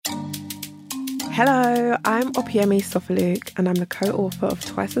Hello, I'm Opiemi Sofaluk and I'm the co-author of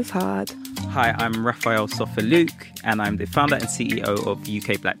Twice as Hard. Hi, I'm Raphael Sofaluk and I'm the founder and CEO of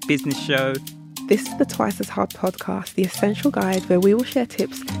UK Black Business Show. This is the Twice as Hard podcast, the essential guide where we will share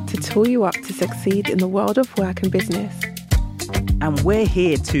tips to tool you up to succeed in the world of work and business. And we're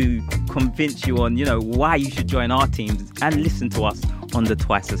here to convince you on, why you should join our teams and listen to us on the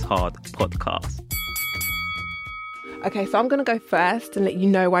Twice as Hard podcast. Okay, so I'm going to go first and let you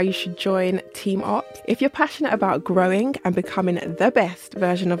know why you should join Team Ops. If you're passionate about growing and becoming the best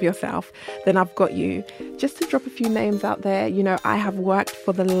version of yourself, then I've got you. Just to drop a few names out there, I have worked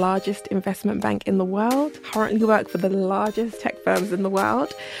for the largest investment bank in the world, currently work for the largest tech firms in the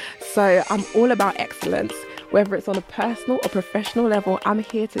world. So I'm all about excellence. Whether it's on a personal or professional level, I'm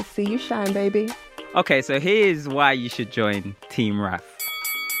here to see you shine, baby. Okay, so here's why you should join Team RAF.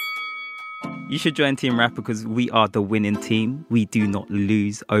 You should join Team RAF because we are the winning team. We do not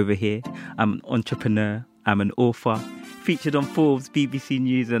lose over here. I'm an entrepreneur. I'm an author. Featured on Forbes, BBC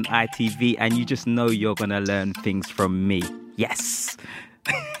News and ITV. And you just know you're going to learn things from me. Yes.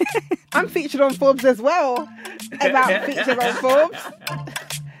 I'm featured on Forbes as well. About featured on Forbes.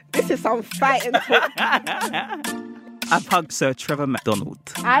 This is some fighting talk. I've hugged Sir Trevor McDonald.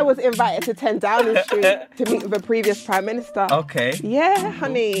 I was invited to 10 Downing Street to meet with the previous Prime Minister. Okay. Yeah,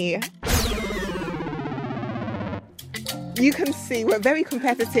 honey. You can see we're very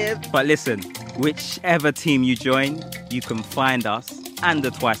competitive. But listen, whichever team you join, you can find us and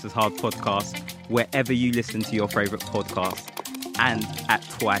the Twice as Hard podcast wherever you listen to your favourite podcast and at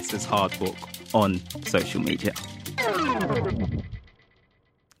Twice as Hard Book on social media.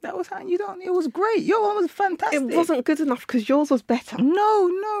 That was how you don't. It was great. Your one was fantastic. It wasn't good enough because yours was better. No.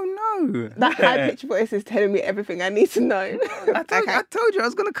 That high-pitched voice is telling me everything I need to know. I told you I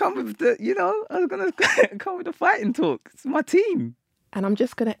was going to come with the fighting talk. It's my team. And I'm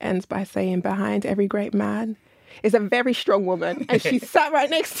just going to end by saying behind every great man is a very strong woman. And she sat right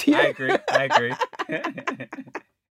next to you. I agree.